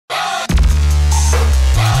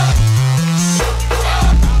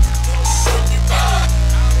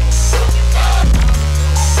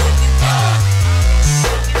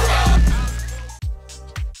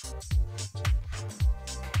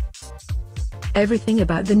Everything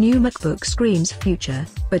about the new MacBook screams future,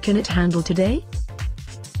 but can it handle today?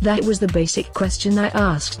 That was the basic question I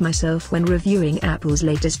asked myself when reviewing Apple's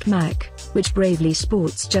latest Mac, which bravely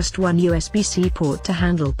sports just one USB-C port to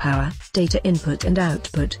handle power, data input and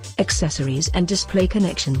output, accessories and display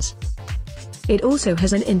connections. It also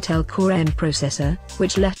has an Intel Core M processor,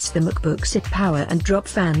 which lets the MacBook sip power and drop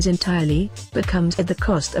fans entirely, but comes at the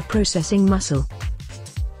cost of processing muscle.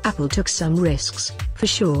 Apple took some risks, for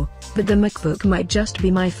sure, but the MacBook might just be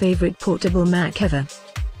my favorite portable Mac ever.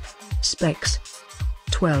 Specs: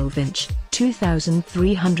 12-inch,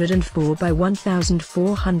 2304 by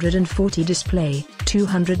 1440 display,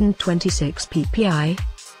 226 ppi.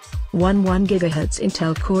 11 GHz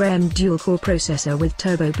Intel Core M dual-core processor with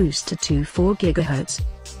turbo boost to 24 GHz.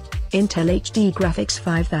 Intel HD graphics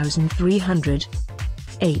 5300.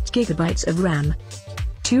 8 GB of RAM.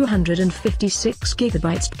 256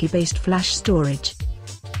 GB key-based flash storage.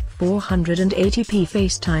 480p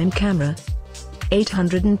FaceTime camera.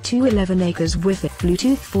 802.11 acres Wi-Fi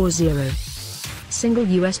Bluetooth 4.0. Single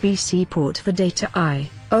USB-C port for data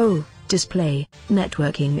I/O, display,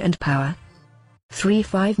 networking and power.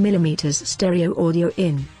 3.5mm stereo audio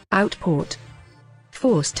in/out port.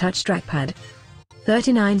 Force touch trackpad.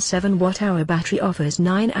 39.7 Wh battery offers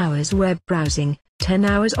 9 hours web browsing, 10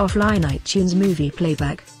 hours offline iTunes movie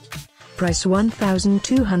playback. Price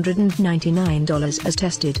 $1,299 as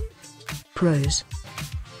tested. Pros: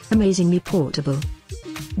 amazingly portable.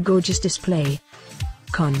 Gorgeous display.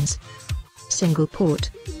 Cons: single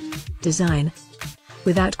port. Design: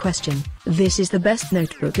 without question, this is the best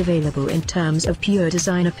notebook available in terms of pure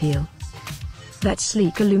design appeal. That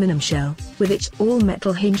sleek aluminum shell, with its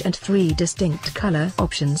all-metal hinge and 3 distinct color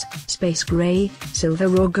options, space gray, silver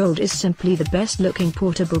or gold, is simply the best-looking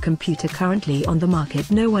portable computer currently on the market.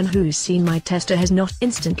 No one who's seen my tester has not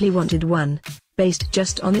instantly wanted one, based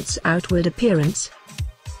just on its outward appearance.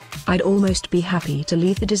 I'd almost be happy to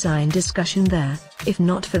leave the design discussion there, if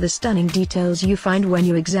not for the stunning details you find when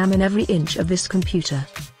you examine every inch of this computer.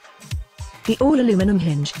 The all-aluminum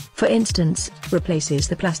hinge, for instance, replaces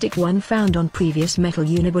the plastic one found on previous metal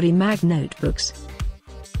unibody Mac notebooks.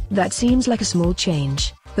 That seems like a small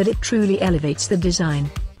change, but it truly elevates the design,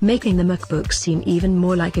 making the MacBook seem even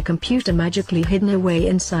more like a computer magically hidden away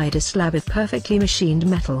inside a slab of perfectly machined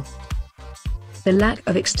metal. The lack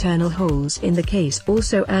of external holes in the case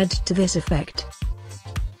also add to this effect.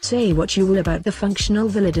 Say what you will about the functional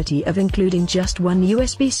validity of including just one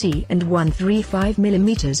USB-C and one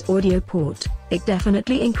 3.5mm audio port, it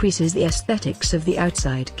definitely increases the aesthetics of the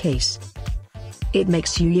outside case. It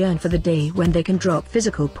makes you yearn for the day when they can drop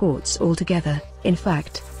physical ports altogether. In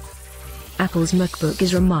fact, Apple's MacBook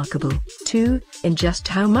is remarkable, too, in just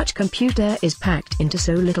how much computer is packed into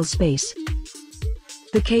so little space.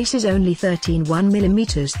 The case is only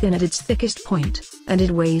 13.1mm thin at its thickest point, and it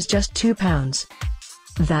weighs just 2 pounds.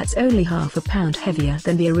 That's only half a pound heavier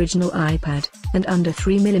than the original iPad, and under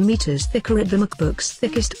 3mm thicker at the MacBook's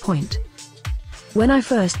thickest point. When I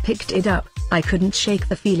first picked it up, I couldn't shake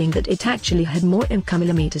the feeling that it actually had more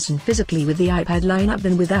mm and physically with the iPad lineup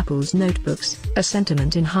than with Apple's notebooks, a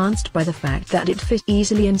sentiment enhanced by the fact that it fit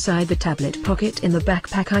easily inside the tablet pocket in the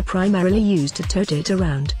backpack I primarily used to tote it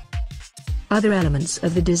around. Other elements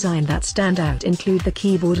of the design that stand out include the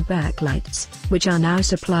keyboard backlights, which are now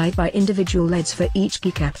supplied by individual LEDs for each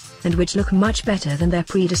keycap, and which look much better than their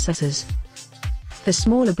predecessors. The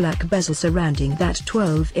smaller black bezel surrounding that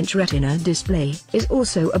 12-inch Retina display is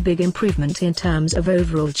also a big improvement in terms of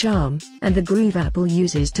overall charm, and the groove Apple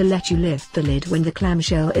uses to let you lift the lid when the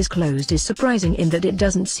clamshell is closed is surprising in that it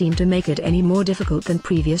doesn't seem to make it any more difficult than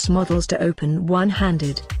previous models to open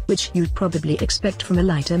one-handed, which you'd probably expect from a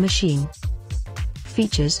lighter machine.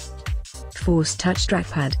 Features: Force Touch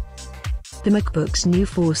Trackpad. The MacBook's new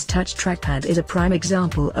Force Touch Trackpad is a prime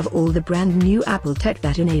example of all the brand new Apple tech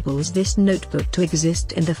that enables this notebook to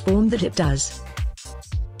exist in the form that it does.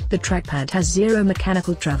 The trackpad has zero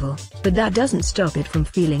mechanical travel, but that doesn't stop it from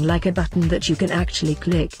feeling like a button that you can actually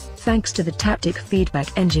click, thanks to the taptic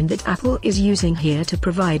feedback engine that Apple is using here to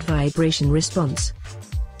provide vibration response.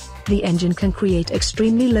 The engine can create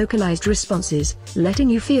extremely localized responses, letting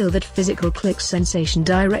you feel that physical click sensation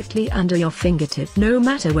directly under your fingertip no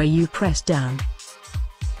matter where you press down.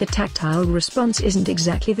 The tactile response isn't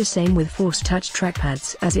exactly the same with Force Touch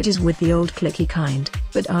trackpads as it is with the old clicky kind,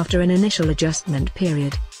 but after an initial adjustment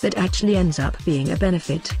period, that actually ends up being a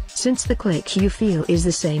benefit, since the click you feel is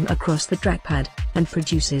the same across the trackpad, and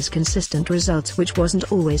produces consistent results, which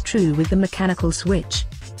wasn't always true with the mechanical switch.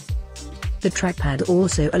 The trackpad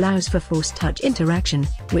also allows for force touch interaction,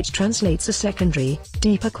 which translates a secondary,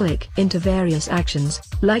 deeper click into various actions,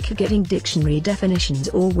 like getting dictionary definitions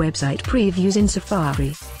or website previews in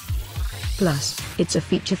Safari. Plus, it's a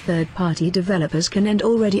feature third-party developers can and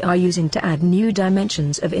already are using to add new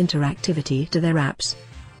dimensions of interactivity to their apps.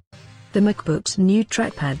 The MacBook's new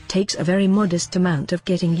trackpad takes a very modest amount of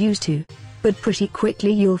getting used to, but pretty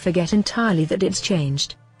quickly you'll forget entirely that it's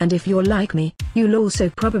changed, and if you're like me, you'll also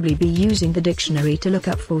probably be using the dictionary to look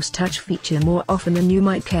up force touch feature more often than you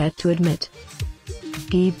might care to admit.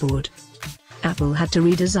 Keyboard. Apple had to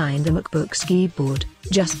redesign the MacBook's keyboard,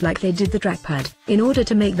 just like they did the trackpad, in order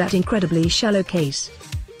to make that incredibly shallow case.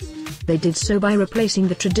 They did so by replacing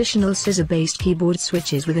the traditional scissor-based keyboard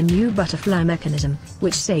switches with a new butterfly mechanism,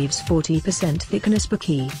 which saves 40% thickness per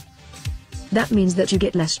key. That means that you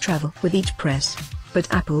get less travel with each press.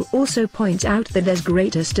 But Apple also points out that there's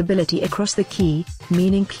greater stability across the key,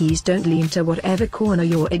 meaning keys don't lean to whatever corner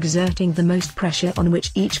you're exerting the most pressure on with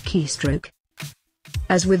each keystroke.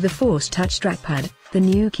 As with the Force Touch trackpad, the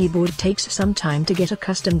new keyboard takes some time to get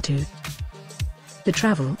accustomed to. The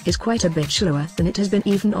travel is quite a bit slower than it has been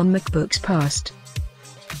even on MacBooks past.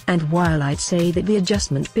 And while I'd say that the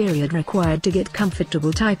adjustment period required to get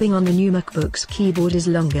comfortable typing on the new MacBook's keyboard is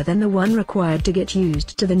longer than the one required to get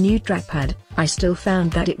used to the new trackpad, I still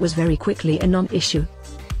found that it was very quickly a non-issue.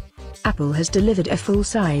 Apple has delivered a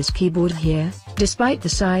full-size keyboard here, despite the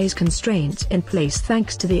size constraints in place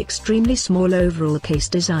thanks to the extremely small overall case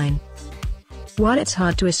design. While it's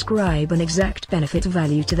hard to ascribe an exact benefit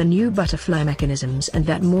value to the new butterfly mechanisms and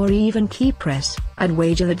that more even key press, I'd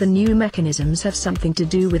wager that the new mechanisms have something to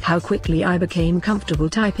do with how quickly I became comfortable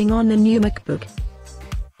typing on the new MacBook.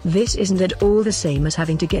 This isn't at all the same as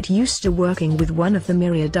having to get used to working with one of the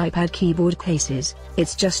myriad iPad keyboard cases,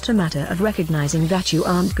 it's just a matter of recognizing that you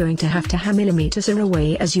aren't going to have to hammer millimeters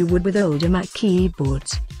away as you would with older Mac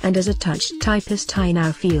keyboards, and as a touch typist I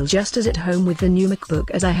now feel just as at home with the new MacBook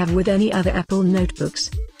as I have with any other Apple notebooks.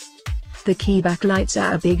 The key backlights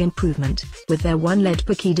are a big improvement, with their one LED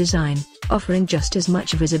per key design, offering just as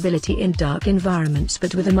much visibility in dark environments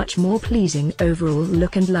but with a much more pleasing overall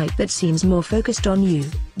look and light that seems more focused on you,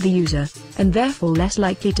 the user, and therefore less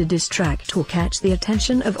likely to distract or catch the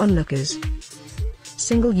attention of onlookers.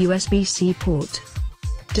 Single USB-C port.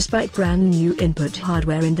 Despite brand new input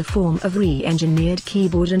hardware in the form of re-engineered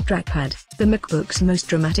keyboard and trackpad, the MacBook's most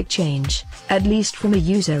dramatic change, at least from a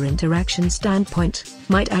user interaction standpoint,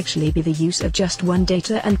 might actually be the use of just one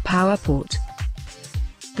data and power port.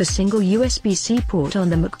 The single USB-C port on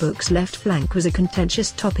the MacBook's left flank was a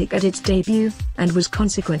contentious topic at its debut, and was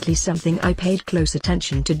consequently something I paid close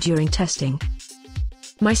attention to during testing.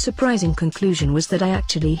 My surprising conclusion was that I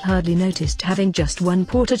actually hardly noticed having just one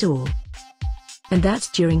port at all. And that's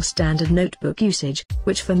during standard notebook usage,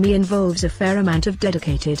 which for me involves a fair amount of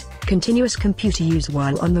dedicated, continuous computer use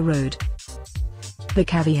while on the road. The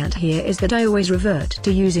caveat here is that I always revert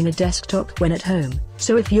to using a desktop when at home,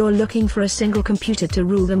 so if you're looking for a single computer to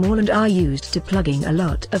rule them all and are used to plugging a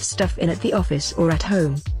lot of stuff in at the office or at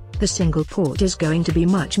home, the single port is going to be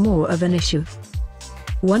much more of an issue.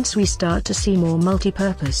 Once we start to see more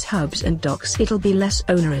multi-purpose hubs and docks it'll be less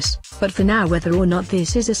onerous, but for now whether or not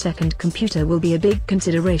this is a second computer will be a big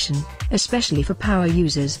consideration, especially for power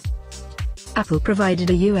users. Apple provided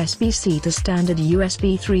a USB-C to standard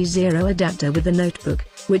USB 3.0 adapter with the notebook,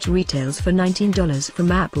 which retails for $19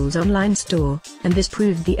 from Apple's online store, and this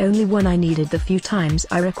proved the only one I needed the few times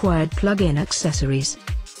I required plug-in accessories.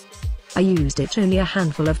 I used it only a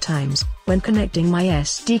handful of times, when connecting my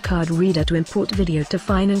SD card reader to import video to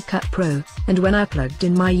Final Cut Pro, and when I plugged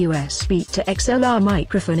in my USB to XLR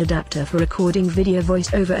microphone adapter for recording video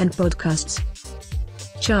voiceover and podcasts.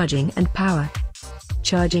 Charging and power.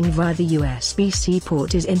 Charging via the USB-C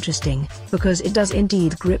port is interesting, because it does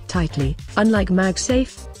indeed grip tightly, unlike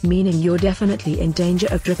MagSafe, meaning you're definitely in danger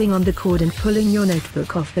of tripping on the cord and pulling your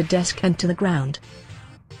notebook off the desk and to the ground.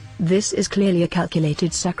 This is clearly a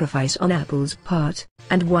calculated sacrifice on Apple's part,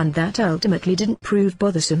 and one that ultimately didn't prove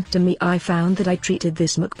bothersome to me. I found that I treated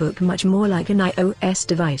this MacBook much more like an iOS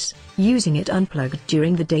device, using it unplugged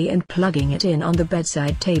during the day and plugging it in on the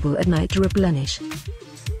bedside table at night to replenish.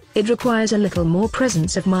 It requires a little more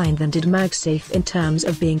presence of mind than did MagSafe in terms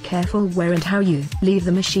of being careful where and how you leave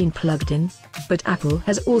the machine plugged in, but Apple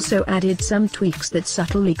has also added some tweaks that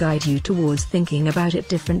subtly guide you towards thinking about it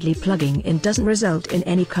differently. Plugging in doesn't result in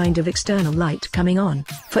any kind of external light coming on,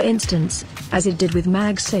 for instance, as it did with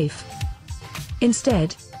MagSafe.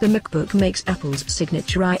 Instead, the MacBook makes Apple's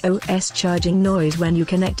signature iOS charging noise when you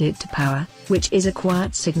connect it to power, which is a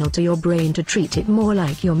quiet signal to your brain to treat it more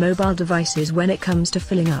like your mobile devices when it comes to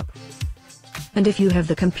filling up. and if you have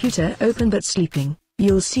the computer open but sleeping,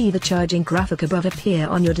 you'll see the charging graphic above appear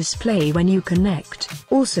on your display when you connect.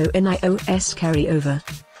 Also in iOS carryover.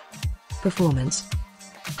 Performance.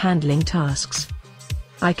 Handling tasks.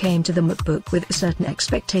 I came to the MacBook with certain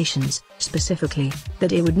expectations, specifically,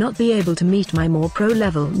 that it would not be able to meet my more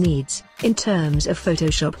pro-level needs, in terms of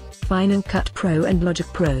Photoshop, Final Cut Pro and Logic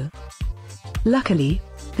Pro. Luckily,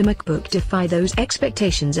 the MacBook defied those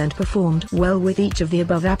expectations and performed well with each of the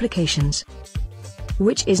above applications.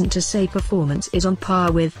 Which isn't to say performance is on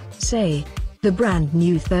par with, say, the brand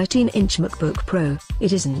new 13-inch MacBook Pro,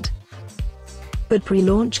 it isn't. But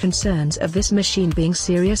pre-launch concerns of this machine being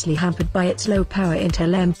seriously hampered by its low-power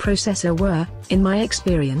Intel M processor were, in my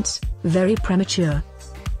experience, very premature.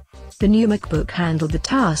 The new MacBook handled the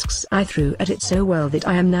tasks I threw at it so well that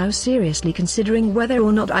I am now seriously considering whether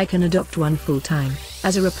or not I can adopt one full-time,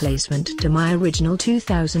 as a replacement to my original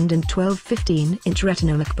 2012 15-inch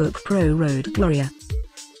Retina MacBook Pro Road Warrior.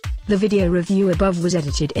 The video review above was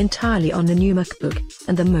edited entirely on the new MacBook,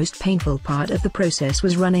 and the most painful part of the process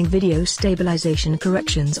was running video stabilization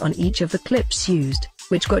corrections on each of the clips used,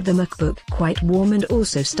 which got the MacBook quite warm and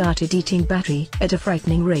also started eating battery at a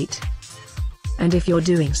frightening rate. And if you're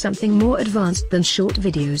doing something more advanced than short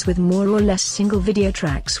videos with more or less single video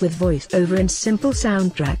tracks with voice-over and simple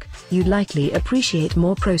soundtrack, you'd likely appreciate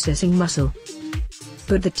more processing muscle.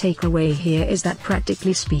 But the takeaway here is that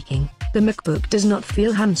practically speaking, the MacBook does not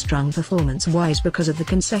feel hamstrung performance-wise because of the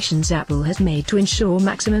concessions Apple has made to ensure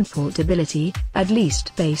maximum portability, at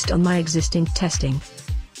least based on my existing testing.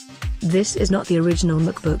 This is not the original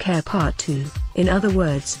MacBook Air Part 2, in other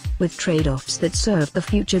words, with trade-offs that served the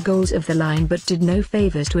future goals of the line but did no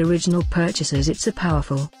favors to original purchasers. It's a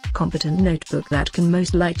powerful, competent notebook that can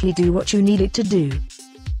most likely do what you need it to do.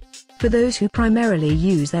 For those who primarily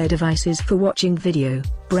use their devices for watching video,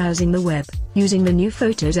 browsing the web, using the new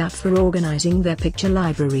Photos app for organizing their picture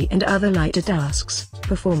library and other lighter tasks,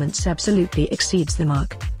 performance absolutely exceeds the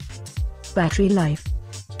mark. Battery life.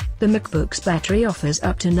 The MacBook's battery offers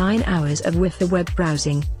up to 9 hours of with the web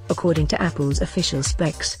browsing, according to Apple's official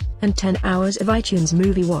specs, and 10 hours of iTunes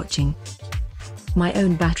movie watching. My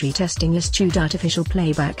own battery testing eschewed artificial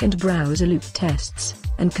playback and browser loop tests,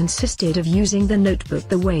 and consisted of using the notebook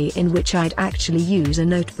the way in which I'd actually use a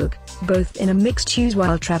notebook, both in a mixed use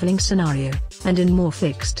while traveling scenario, and in more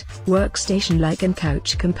fixed, workstation-like and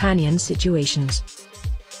couch companion situations.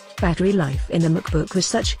 Battery life in the MacBook was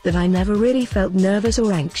such that I never really felt nervous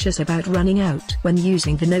or anxious about running out when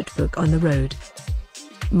using the notebook on the road.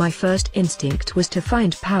 My first instinct was to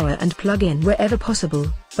find power and plug in wherever possible,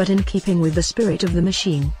 but in keeping with the spirit of the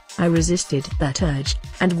machine, I resisted that urge,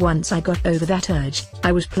 and once I got over that urge,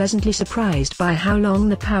 I was pleasantly surprised by how long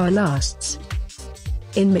the power lasts.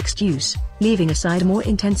 In mixed use, leaving aside more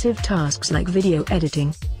intensive tasks like video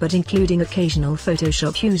editing, but including occasional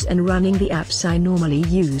Photoshop use and running the apps I normally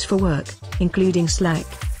use for work, including Slack,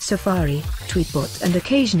 Safari, Tweetbot and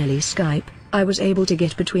occasionally Skype, I was able to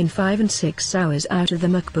get between 5 and 6 hours out of the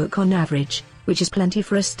MacBook on average, which is plenty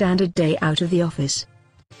for a standard day out of the office.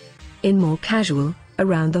 In more casual,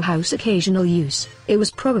 around-the-house occasional use, it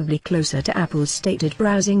was probably closer to Apple's stated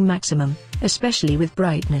browsing maximum, especially with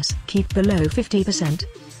brightness keep below 50%.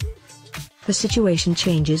 The situation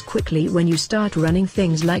changes quickly when you start running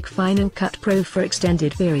things like Final Cut Pro for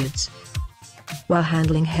extended periods. While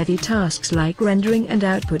handling heavy tasks like rendering and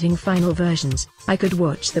outputting final versions, I could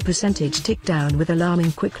watch the percentage tick down with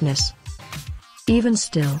alarming quickness. Even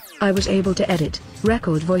still, I was able to edit,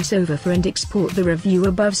 record voiceover for and export the review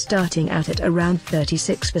above starting out at around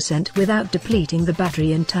 36% without depleting the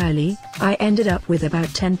battery entirely. I ended up with about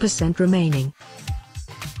 10% remaining.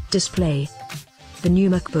 Display. The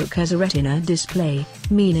new MacBook has a Retina display,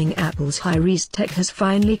 meaning Apple's high-res tech has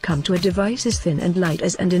finally come to a device as thin and light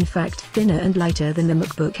as and in fact thinner and lighter than the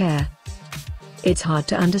MacBook Air. It's hard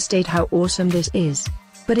to understate how awesome this is,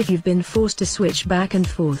 but if you've been forced to switch back and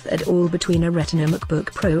forth at all between a Retina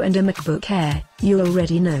MacBook Pro and a MacBook Air, you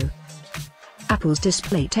already know. Apple's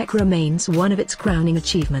display tech remains one of its crowning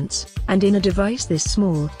achievements, and in a device this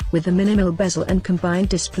small, with the minimal bezel and combined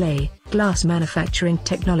display, glass manufacturing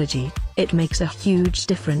technology, it makes a huge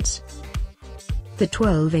difference. The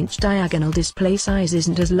 12-inch diagonal display size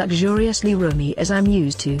isn't as luxuriously roomy as I'm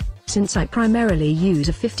used to, since I primarily use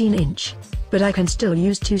a 15-inch, but I can still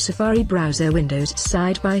use 2 Safari browser windows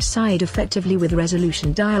side by side effectively with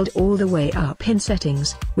resolution dialed all the way up in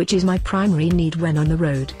settings, which is my primary need when on the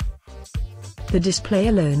road. The display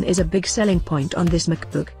alone is a big selling point on this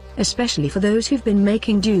MacBook, especially for those who've been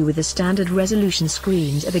making do with the standard resolution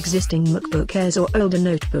screens of existing MacBook Airs or older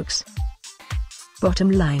notebooks. Bottom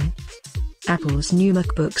line. Apple's new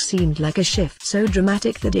MacBook seemed like a shift so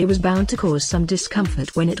dramatic that it was bound to cause some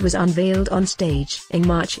discomfort when it was unveiled on stage in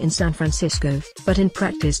March in San Francisco, but in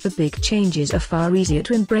practice the big changes are far easier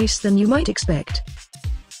to embrace than you might expect.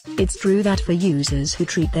 It's true that for users who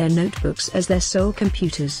treat their notebooks as their sole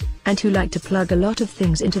computers, and who like to plug a lot of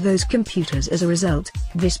things into those computers as a result,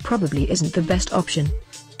 this probably isn't the best option.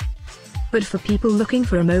 But for people looking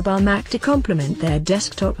for a mobile Mac to complement their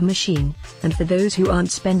desktop machine, and for those who aren't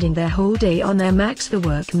spending their whole day on their Macs for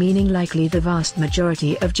work, meaning likely the vast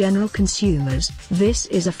majority of general consumers, this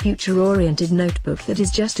is a future-oriented notebook that is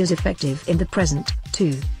just as effective in the present,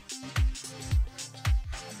 too.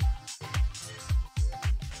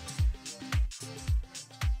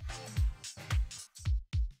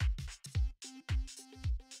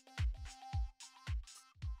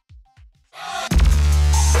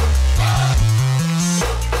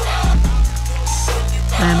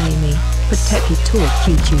 I'm Amy, for TechieTalk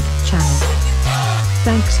YouTube channel.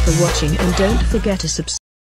 Thanks for watching and don't forget to subscribe.